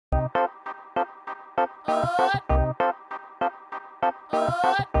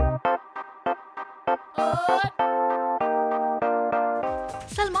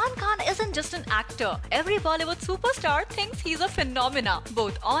Salman Khan isn't just an actor. Every Bollywood superstar thinks he's a phenomena,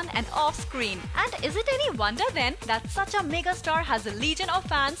 both on and off screen. And is it any wonder then that such a megastar has a legion of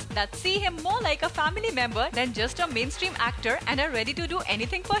fans that see him more like a family member than just a mainstream actor and are ready to do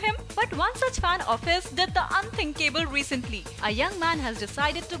anything for him? But one such fan of his did the unthinkable recently. A young man has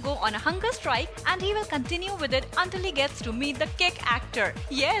decided to go on a hunger strike and he will continue with it until he gets to meet the kick actor.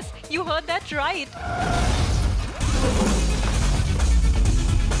 Yes, you heard that right.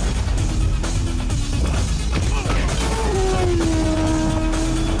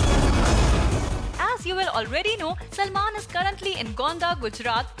 As you will already know, Salman is currently in Gonda,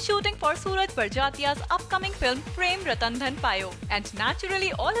 Gujarat, shooting for Suraj Parjatiya's upcoming film Prem Ratan Dhan Payo. And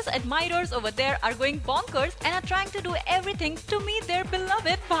naturally, all his admirers over there are going bonkers and are trying to do everything to meet their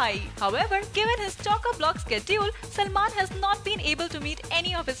beloved bhai. However, given his chock-a-block schedule, Salman has not been able to meet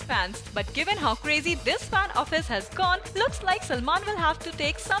any of his fans. But given how crazy this fan of his has gone, looks like Salman will have to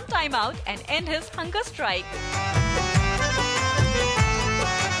take some time out and end his hunger strike.